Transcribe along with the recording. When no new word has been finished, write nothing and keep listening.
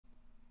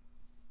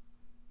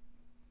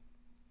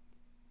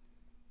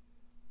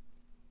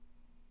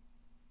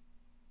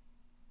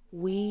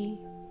We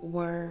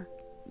were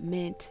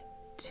meant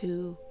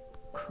to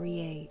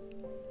create.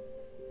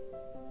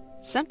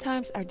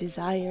 Sometimes our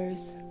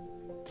desires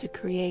to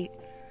create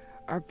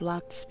are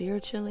blocked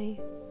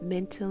spiritually,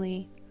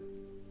 mentally,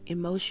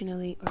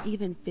 emotionally, or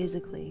even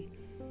physically.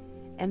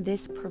 And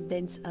this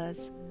prevents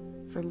us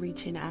from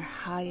reaching our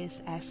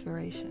highest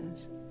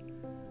aspirations.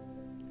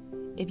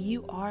 If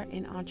you are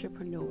an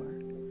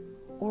entrepreneur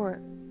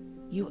or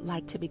you would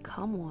like to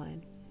become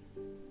one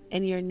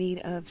and you're in need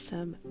of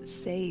some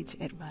sage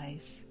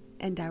advice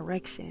and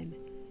direction,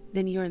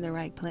 then you're in the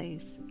right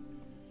place.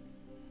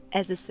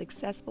 As a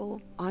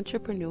successful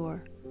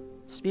entrepreneur,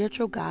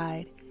 spiritual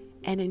guide,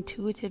 and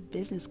intuitive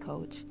business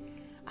coach,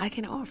 I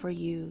can offer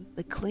you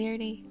the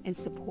clarity and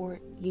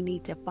support you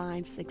need to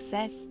find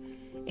success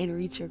and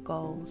reach your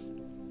goals.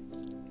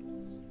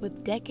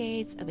 With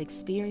decades of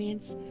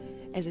experience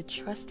as a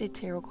trusted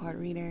tarot card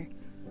reader,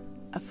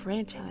 a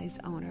franchise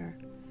owner,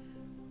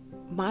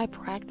 my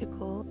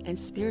practical and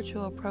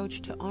spiritual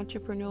approach to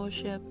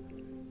entrepreneurship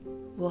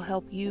will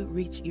help you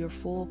reach your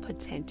full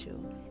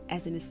potential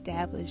as an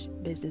established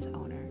business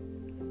owner.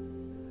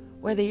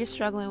 Whether you're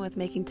struggling with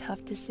making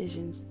tough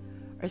decisions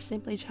or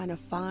simply trying to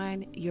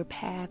find your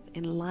path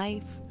in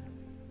life,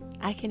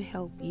 I can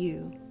help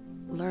you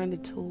learn the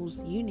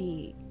tools you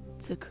need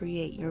to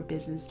create your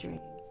business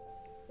dreams.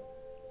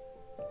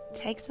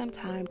 Take some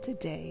time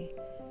today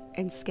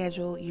and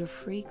schedule your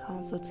free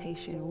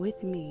consultation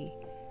with me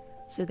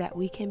so that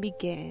we can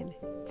begin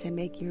to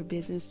make your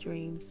business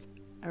dreams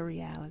a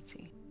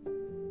reality.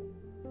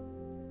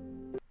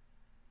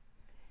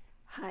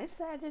 Hi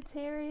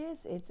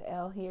Sagittarius, it's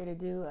Elle here to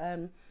do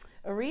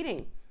a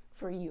reading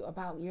for you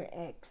about your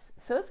ex.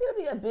 So it's going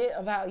to be a bit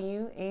about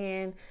you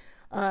and,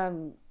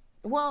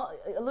 well,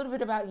 a little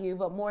bit about you,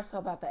 but more so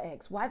about the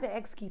ex. Why the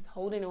ex keeps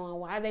holding on,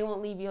 why they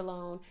won't leave you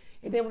alone.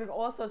 And then we're going to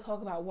also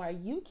talk about why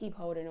you keep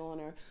holding on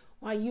or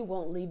why you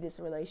won't leave this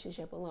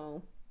relationship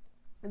alone.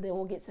 And then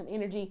we'll get some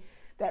energy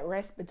that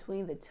rests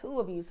between the two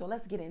of you. So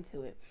let's get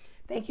into it.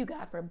 Thank you,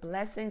 God, for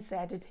blessing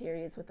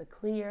Sagittarius with a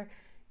clear,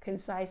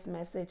 concise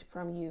message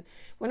from you.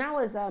 When I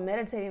was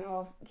meditating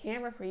off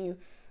camera for you,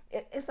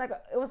 it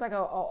was like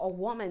a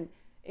woman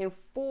in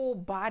full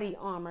body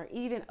armor,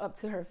 even up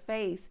to her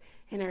face,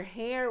 and her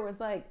hair was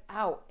like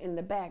out in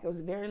the back. It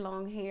was very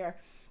long hair,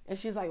 and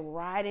she was like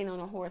riding on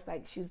a horse,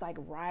 like she was like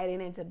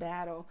riding into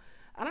battle.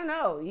 I don't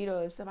know,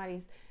 if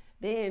somebody's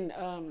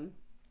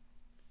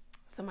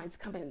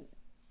coming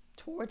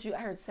towards you. I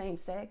heard same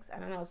sex. I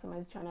don't know,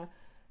 somebody's trying to,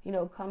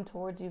 come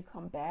towards you,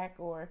 come back,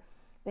 or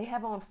they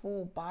have on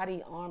full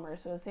body armor.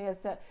 So it says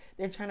that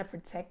they're trying to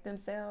protect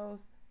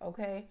themselves,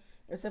 okay?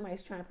 Or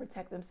somebody's trying to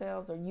protect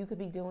themselves, or you could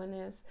be doing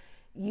this.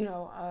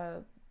 You'll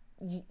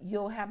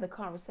have the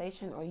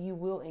conversation or you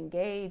will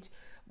engage,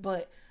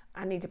 but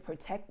I need to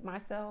protect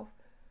myself.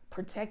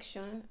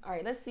 Protection. All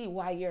right, let's see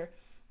why your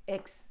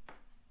ex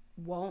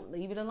won't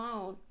leave it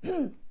alone.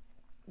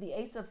 The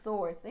Ace of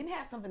Swords. They may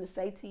have something to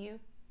say to you.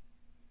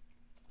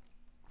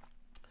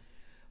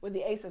 With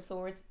the Ace of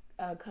Swords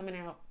coming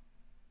out,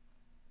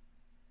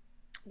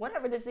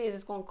 whatever this is,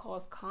 it's going to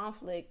cause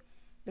conflict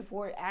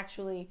before it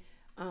actually,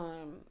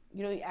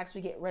 you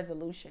actually get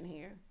resolution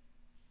here.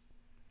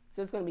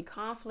 So it's going to be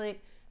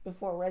conflict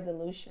before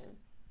resolution.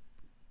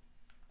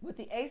 With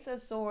the Ace of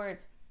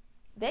Swords,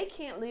 they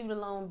can't leave it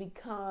alone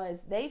because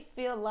they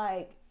feel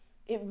like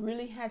it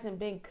really hasn't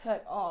been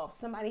cut off.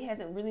 Somebody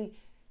hasn't really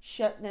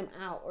shut them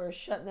out or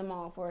shut them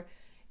off, or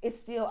it's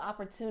still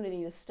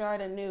opportunity to start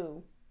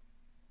anew.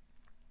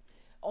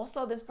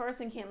 Also, this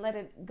person can't let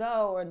it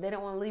go, or they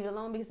don't want to leave it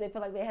alone because they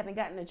feel like they haven't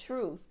gotten the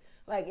truth.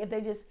 Like if they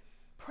just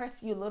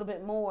press you a little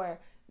bit more,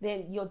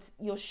 then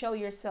you'll show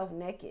yourself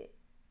naked,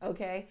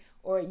 okay?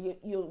 Or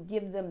you'll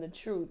give them the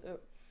truth.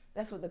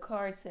 That's what the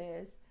card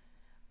says.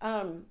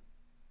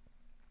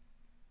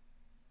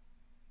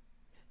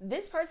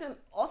 This person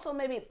also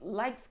maybe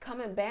likes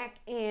coming back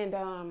and,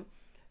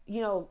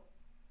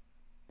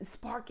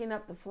 sparking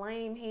up the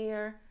flame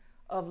here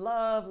of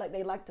love. Like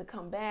they like to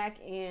come back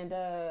and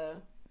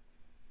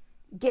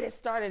get it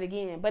started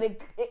again. But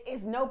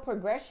it's no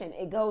progression.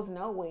 It goes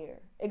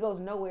nowhere. It goes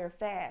nowhere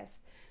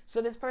fast.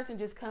 So this person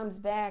just comes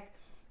back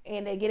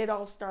and they get it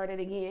all started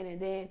again. And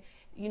then,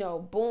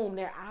 boom,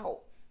 they're out.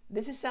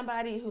 This is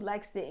somebody who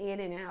likes the in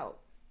and out.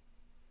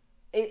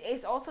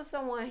 It's also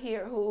someone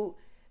here who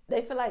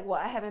they feel like, well,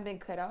 I haven't been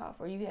cut off,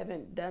 or you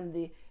haven't done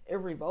the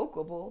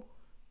irrevocable.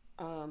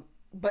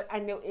 But I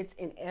know it's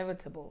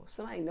inevitable.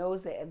 Somebody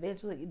knows that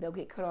eventually they'll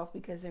get cut off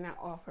because they're not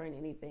offering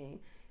anything.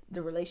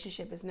 The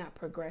relationship is not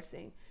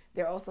progressing.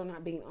 They're also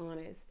not being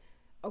honest.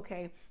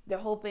 Okay. They're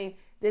hoping,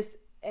 this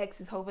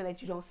ex is hoping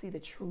that you don't see the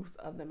truth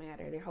of the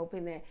matter. They're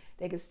hoping that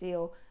they can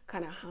still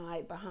kind of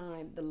hide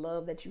behind the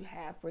love that you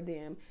have for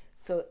them.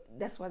 So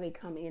that's why they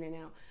come in and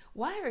out.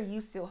 Why are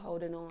you still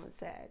holding on,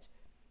 Sag?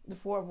 The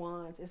Four of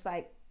Wands. It's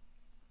like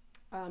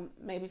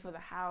maybe for the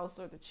house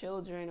or the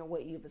children or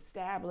what you've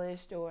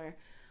established, or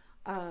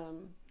I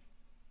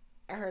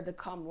heard the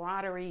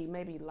camaraderie,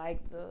 maybe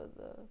like the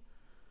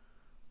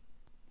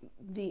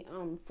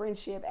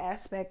friendship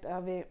aspect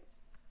of it.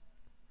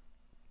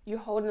 You're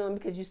holding on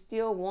because you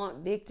still want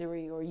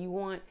victory, or you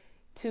want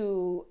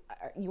to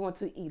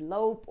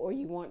elope, or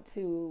you want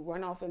to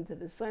run off into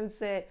the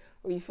sunset,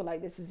 or you feel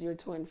like this is your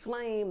twin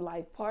flame,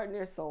 life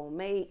partner,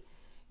 soulmate.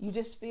 You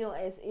just feel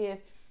as if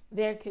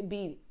there could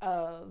be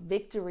a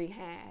victory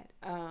had.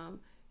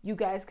 You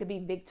guys could be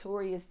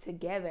victorious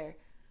together.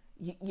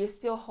 You're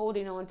still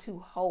holding on to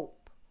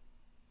hope.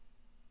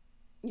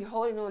 You're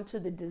holding on to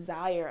the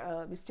desire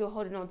of, you're still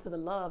holding on to the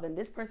love. And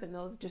this person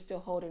knows that you're still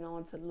holding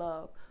on to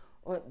love,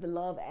 or the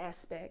love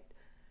aspect.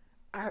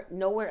 I heard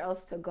nowhere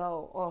else to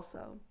go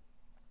also.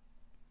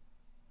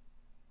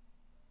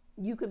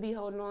 You could be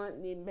holding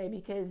on maybe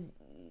because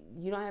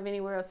you don't have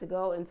anywhere else to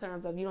go, in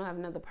terms of you don't have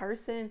another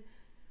person.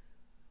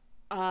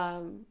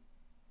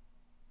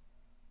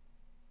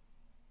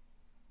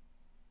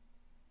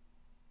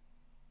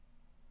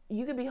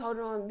 You could be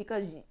holding on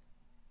because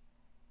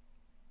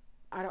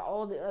out of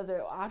all the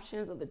other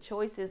options or the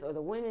choices or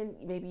the women,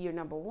 maybe you're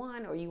number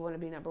one, or you want to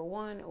be number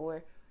one,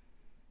 or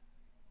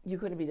you're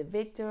going to be the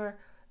victor.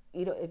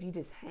 You know, if you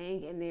just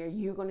hang in there,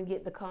 you're going to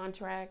get the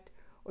contract,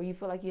 or you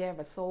feel like you have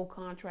a soul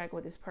contract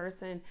with this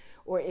person.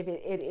 Or if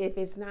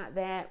it's not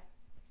that,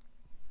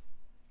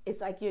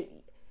 it's like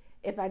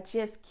if I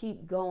just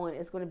keep going,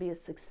 it's going to be a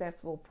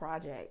successful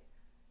project.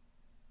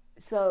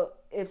 So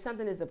if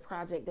something is a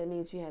project, that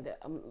means you had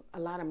a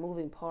lot of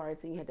moving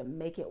parts and you had to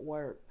make it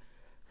work.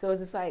 So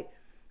it's just like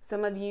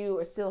some of you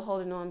are still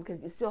holding on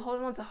because you're still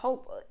holding on to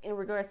hope in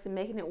regards to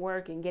making it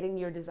work and getting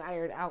your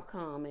desired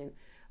outcome. And,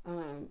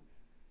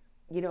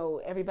 you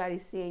know,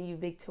 everybody's seeing you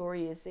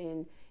victorious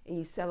and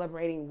you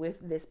celebrating with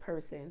this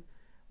person,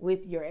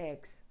 with your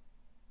ex.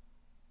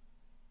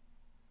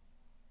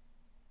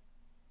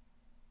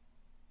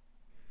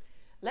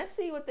 Let's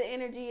see what the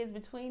energy is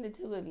between the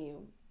two of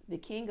you. The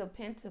King of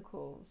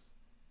Pentacles.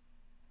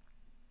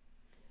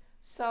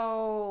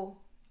 So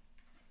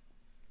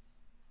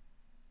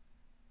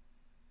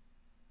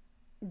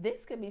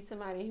this could be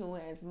somebody who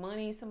has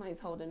money.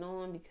 Somebody's holding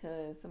on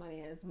because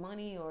somebody has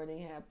money, or they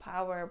have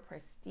power,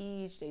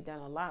 prestige. They've done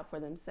a lot for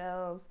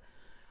themselves.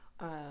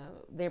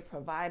 They're a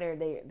provider.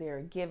 They're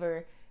a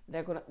giver.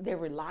 They're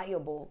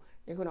reliable.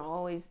 They're gonna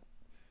always.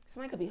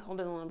 Somebody could be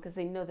holding on because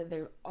they know that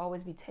they'll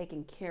always be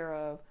taken care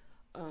of,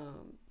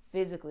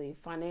 physically,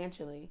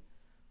 financially.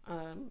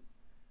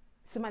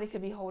 Somebody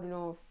could be holding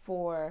on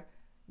for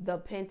the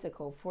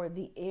pentacle, for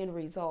the end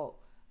result.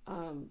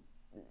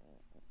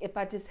 If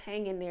I just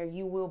hang in there,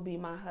 you will be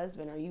my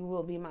husband, or you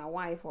will be my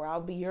wife, or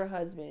I'll be your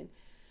husband.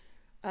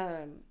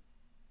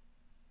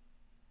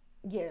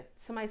 Yeah,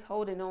 somebody's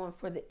holding on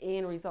for the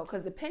end result,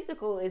 because the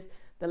pentacle is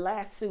the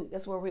last suit.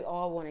 That's where we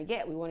all want to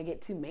get. We want to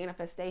get to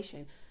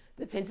manifestation.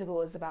 The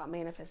pentacle is about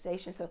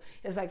manifestation. So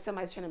it's like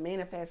somebody's trying to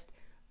manifest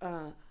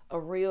a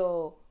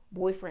real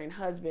boyfriend,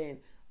 husband,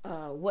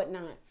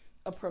 whatnot,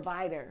 a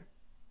provider.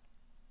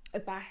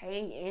 If I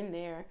hang in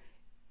there,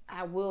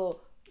 I will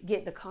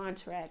get the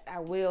contract. I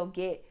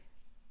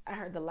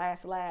heard the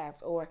last laugh,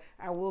 or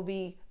I will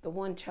be the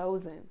one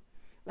chosen.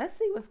 Let's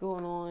see what's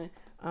going on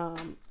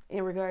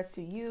in regards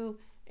to you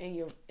and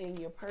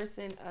your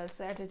person,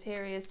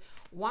 Sagittarius.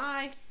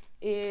 Why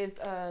is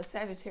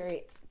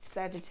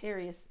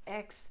Sagittarius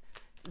X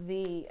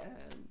the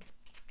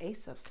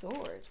Ace of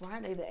Swords? Why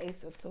are they the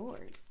Ace of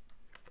Swords?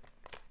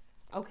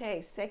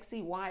 Okay,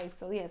 sexy wife.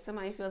 So yeah,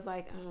 somebody feels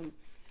like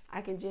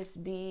I can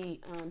just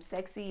be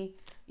sexy.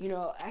 You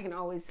know, I can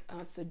always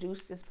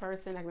seduce this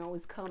person. I can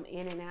always come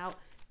in and out,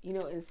 you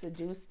know, and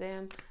seduce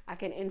them. I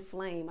can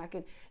inflame.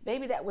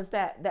 Maybe that was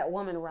that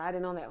woman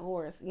riding on that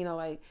horse, you know,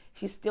 like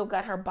she's still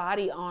got her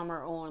body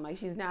armor on. Like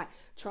she's not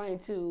trying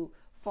to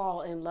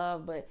fall in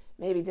love, but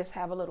maybe just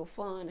have a little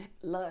fun,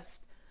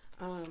 lust.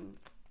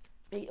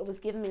 It was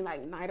giving me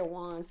like Knight of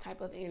Wands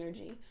type of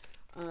energy.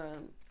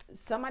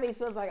 Somebody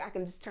feels like I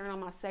can just turn on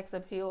my sex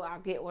appeal. I'll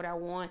get what I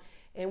want.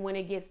 And when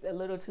it gets a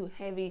little too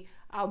heavy,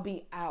 I'll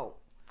be out.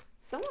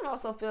 Someone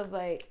also feels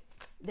like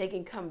they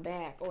can come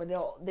back, or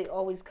they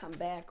always come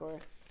back, or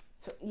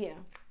so yeah.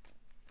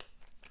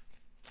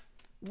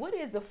 What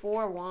is the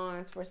Four of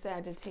Wands for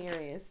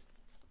Sagittarius?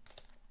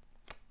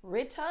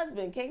 Rich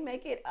husband, can't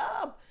make it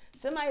up.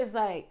 Somebody's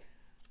like,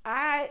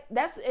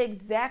 that's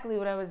exactly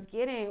what I was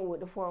getting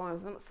with the Four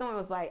of Wands. Someone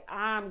was like,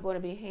 I'm going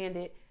to be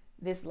handed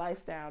this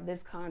lifestyle,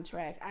 this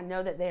contract. I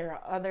know that there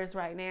are others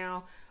right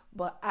now,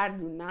 but I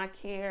do not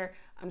care.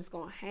 I'm just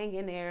going to hang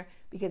in there,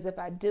 because if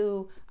I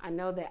do, I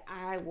know that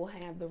I will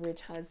have the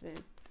rich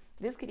husband.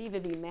 This could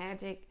even be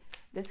magic.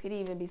 This could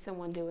even be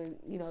someone doing,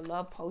 you know,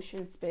 love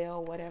potion,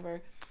 spell,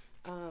 whatever.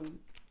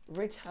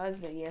 Rich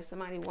husband. Yeah,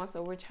 somebody wants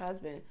a rich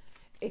husband.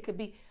 It could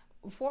be,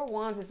 Four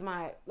Wands is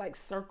my like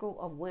circle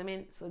of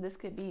women. So this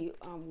could be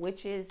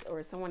witches,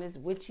 or someone is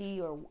witchy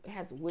or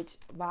has witch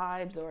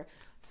vibes, or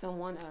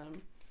someone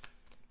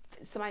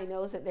somebody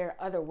knows that there are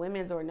other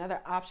women's or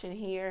another option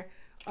here,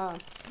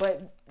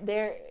 but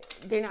they're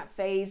not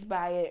fazed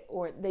by it,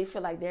 or they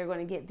feel like they're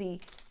going to get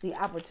the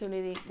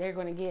opportunity. They're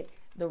going to get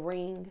the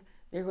ring.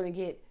 They're going to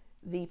get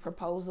the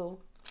proposal.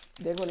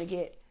 They're going to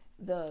get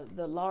the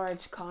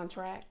large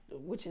contract,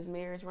 which is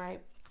marriage,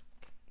 right?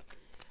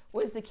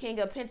 What is the King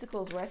of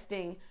Pentacles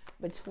resting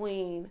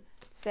between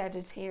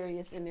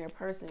Sagittarius and their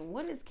person?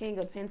 What is King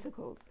of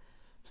Pentacles?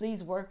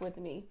 Please work with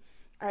me.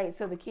 All right,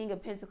 so the King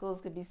of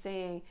Pentacles could be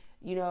saying,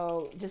 you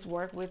know, just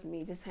work with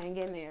me. Just hang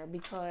in there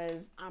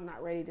because I'm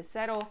not ready to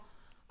settle.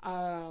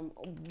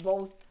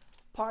 Both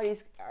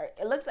parties,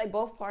 it looks like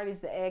both parties,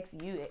 the ex,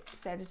 you,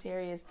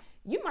 Sagittarius,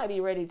 you might be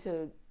ready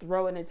to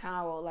throw in the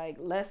towel. Like,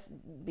 let's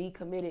be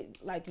committed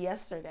like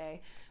yesterday.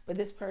 But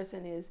this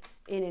person is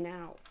in and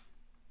out,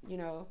 you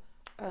know.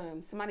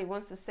 Somebody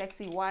wants a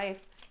sexy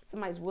wife.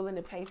 Somebody's willing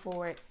to pay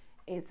for it.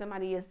 And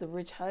somebody is the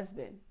rich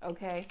husband,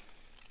 okay?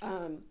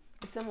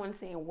 Someone's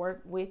saying,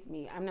 work with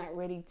me. I'm not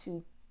ready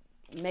to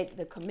make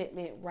the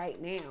commitment right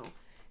now.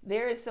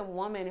 There is some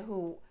woman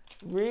who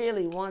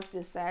really wants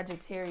this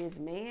Sagittarius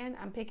man,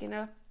 I'm picking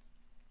up,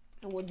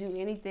 and will do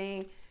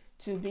anything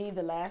to be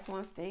the last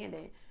one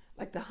standing.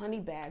 Like the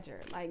honey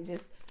badger. Like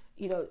just,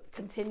 you know,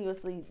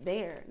 continuously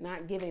there,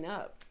 not giving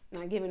up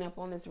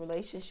on this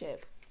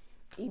relationship.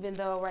 Even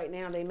though right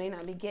now they may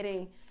not be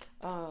getting,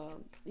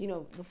 you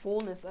know, the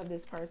fullness of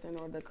this person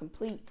or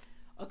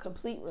a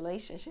complete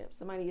relationship.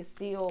 Somebody is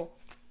still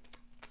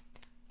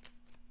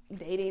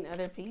dating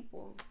other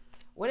people.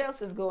 What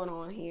else is going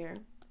on here?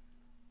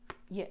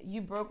 Yeah, you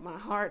broke my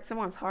heart.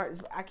 Someone's heart is,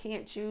 I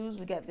can't choose.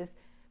 We got this,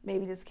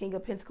 maybe this King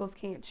of Pentacles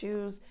can't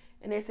choose.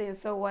 And they're saying,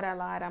 so what, I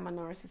lied, I'm a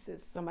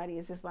narcissist. Somebody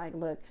is just like,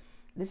 look,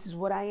 this is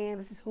what I am.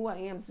 This is who I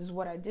am. This is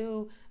what I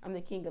do. I'm the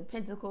King of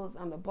Pentacles.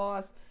 I'm the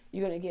boss.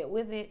 You're going to get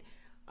with it.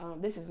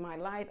 This is my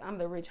life. I'm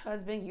the rich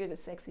husband. You're the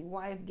sexy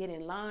wife. Get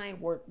in line.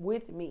 Work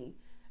with me,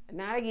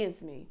 not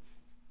against me.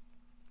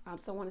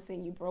 Someone is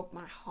saying you broke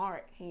my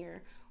heart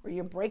here, or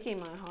you're breaking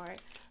my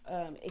heart.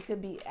 It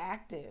could be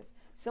active.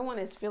 Someone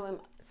is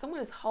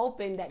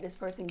hoping that this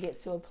person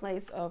gets to a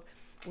place of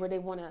where they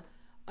want to,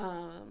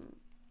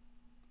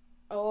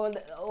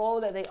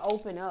 that they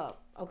open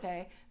up,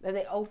 okay? That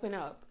they open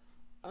up,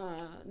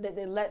 that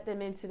they let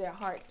them into their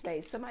heart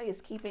space. Somebody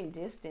is keeping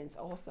distance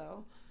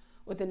also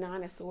with the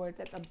Nine of Swords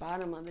at the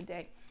bottom of the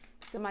deck.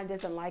 Somebody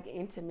doesn't like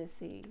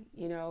intimacy,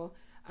 you know.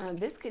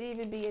 This could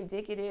even be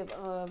indicative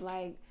of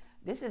like,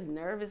 this is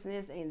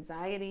nervousness,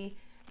 anxiety.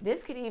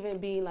 This could even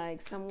be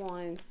like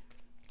someone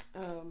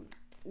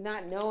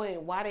not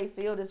knowing why they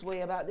feel this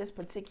way about this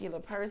particular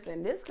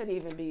person. This could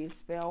even be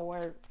spell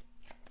work.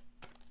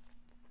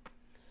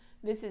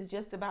 This is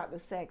just about the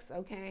sex,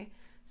 okay?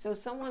 So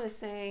someone is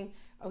saying,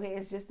 okay,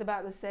 it's just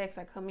about the sex.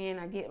 I come in,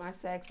 I get my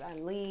sex, I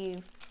leave.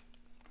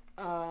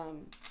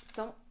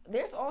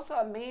 There's also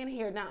a man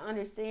here not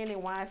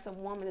understanding why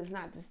some woman is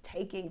not just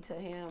taking to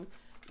him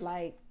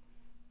like,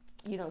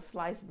 you know,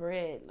 sliced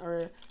bread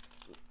or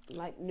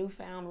like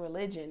newfound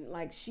religion.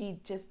 Like she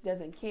just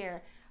doesn't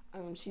care.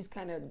 She's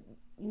kind of,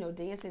 you know,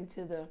 dancing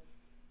to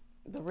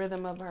the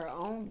rhythm of her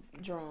own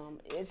drum.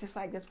 It's just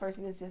like this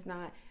person is just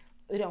not,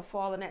 you know,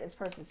 falling at this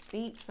person's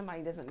feet.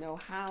 Somebody doesn't know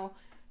how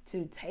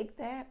to take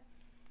that.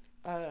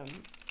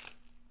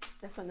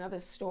 That's another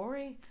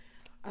story.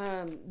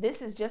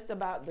 This is just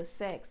about the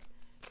sex.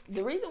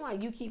 The reason why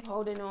you keep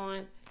holding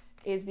on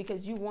is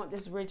because you want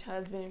this rich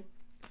husband,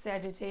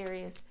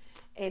 Sagittarius,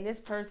 and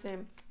this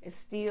person is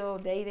still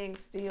dating,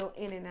 still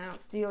in and out,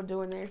 still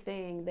doing their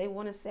thing. They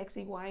want a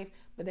sexy wife,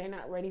 but they're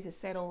not ready to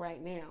settle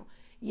right now.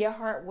 Your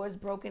heart was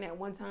broken at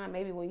one time,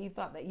 maybe when you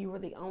thought that you were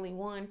the only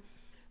one,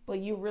 but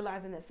you're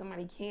realizing that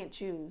somebody can't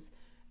choose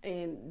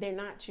and they're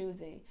not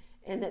choosing,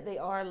 and that they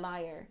are a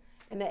liar,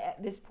 and that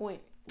at this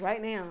point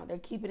right now they're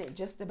keeping it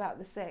just about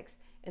the sex,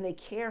 and they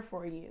care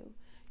for you.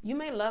 You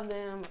may love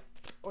them,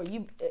 or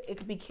it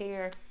could be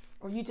care,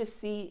 or you just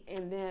see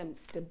in them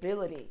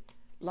stability,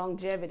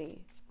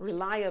 longevity,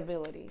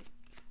 reliability,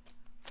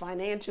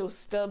 financial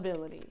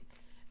stability.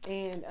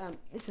 And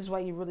this is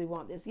why you really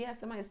want this. Yeah,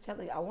 somebody's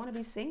telling you, I want to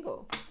be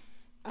single.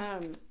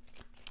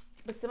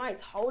 But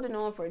somebody's holding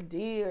on for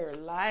dear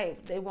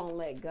life. They won't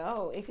let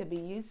go. It could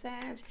be you,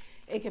 Sag.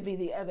 It could be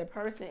the other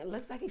person. It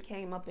looks like it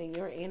came up in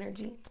your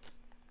energy.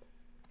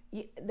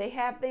 They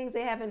have things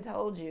they haven't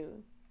told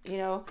you, you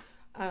know.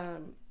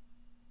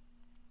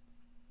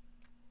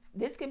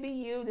 This could be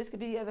you. This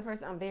could be the other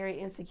person. I'm very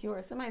insecure.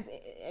 Somebody's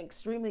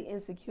extremely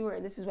insecure,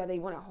 and this is why they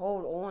want to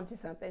hold on to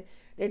something.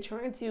 They're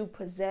trying to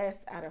possess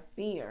out of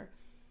fear.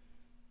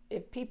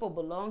 If people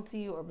belong to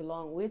you or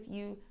belong with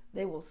you,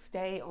 they will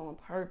stay on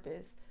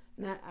purpose,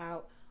 not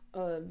out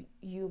of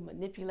you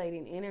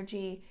manipulating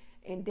energy.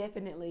 And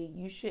definitely,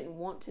 you shouldn't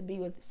want to be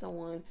with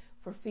someone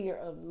for fear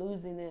of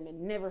losing them and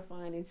never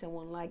finding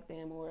someone like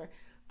them, or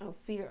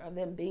fear of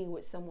them being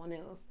with someone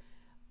else.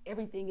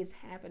 Everything is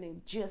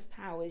happening just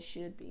how it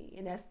should be,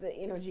 and that's the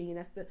energy,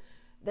 and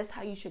that's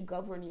how you should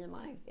govern your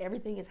life.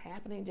 Everything is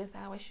happening just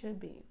how it should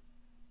be.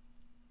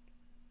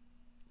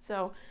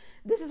 So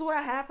this is what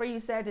I have for you,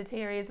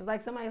 Sagittarius. It's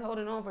like somebody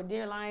holding on for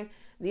dear life.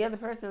 The other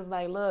person is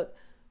like, look,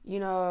 you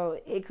know,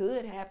 it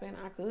could happen.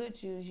 I could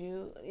choose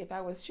you if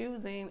I was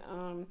choosing,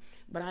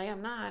 but I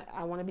am not.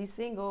 I want to be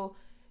single.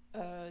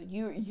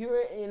 You're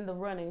in the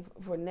running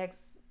for next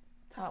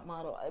top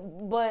model,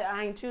 but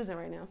I ain't choosing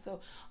right now.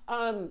 So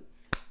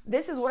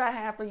This is what I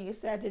have for you,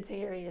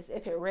 Sagittarius.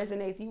 If it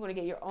resonates, you want to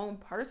get your own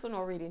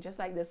personal reading, just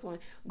like this one,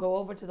 go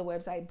over to the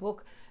website,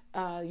 book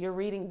your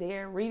reading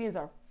there. Readings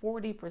are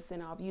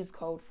 40% off. Use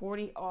code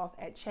 40 off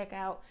at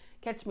checkout.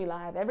 Catch me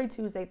live every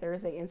Tuesday,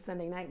 Thursday, and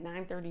Sunday night,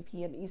 9:30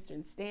 p.m.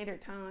 Eastern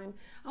Standard Time.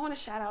 I want to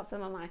shout out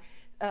some of my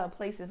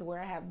places where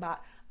I have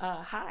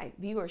high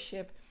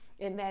viewership,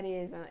 and that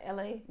is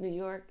LA, New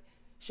York,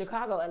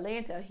 Chicago,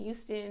 Atlanta,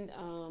 Houston,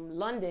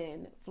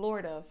 London,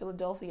 Florida,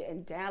 Philadelphia,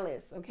 and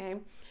Dallas. Okay.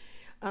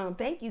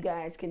 Thank you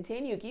guys.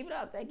 Continue. Keep it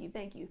up. Thank you.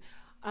 Thank you.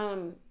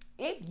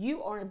 If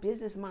you are a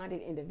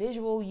business-minded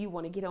individual, you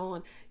want to get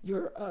on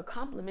your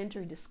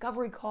complimentary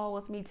discovery call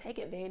with me, take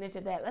advantage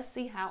of that. Let's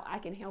see how I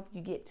can help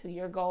you get to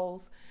your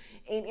goals.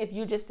 And if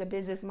you're just a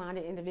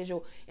business-minded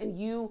individual and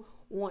you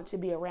want to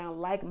be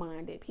around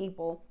like-minded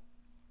people,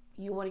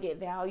 you want to get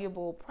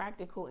valuable,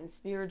 practical, and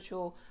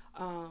spiritual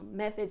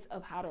methods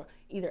of how to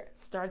either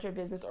start your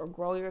business or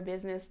grow your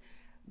business,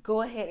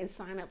 go ahead and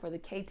sign up for the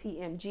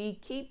KTMG.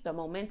 Keep the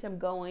momentum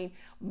going.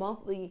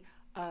 Monthly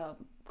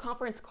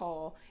conference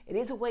call. It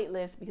is a wait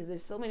list because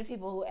there's so many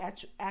people who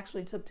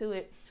actually took to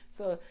it.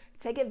 So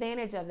take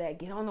advantage of that.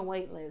 Get on the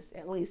wait list.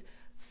 At least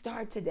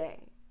start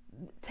today.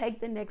 Take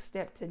the next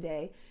step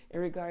today in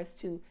regards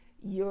to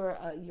your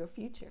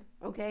future.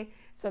 Okay.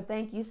 So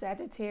thank you,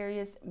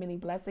 Sagittarius. Many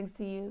blessings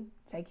to you.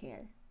 Take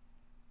care.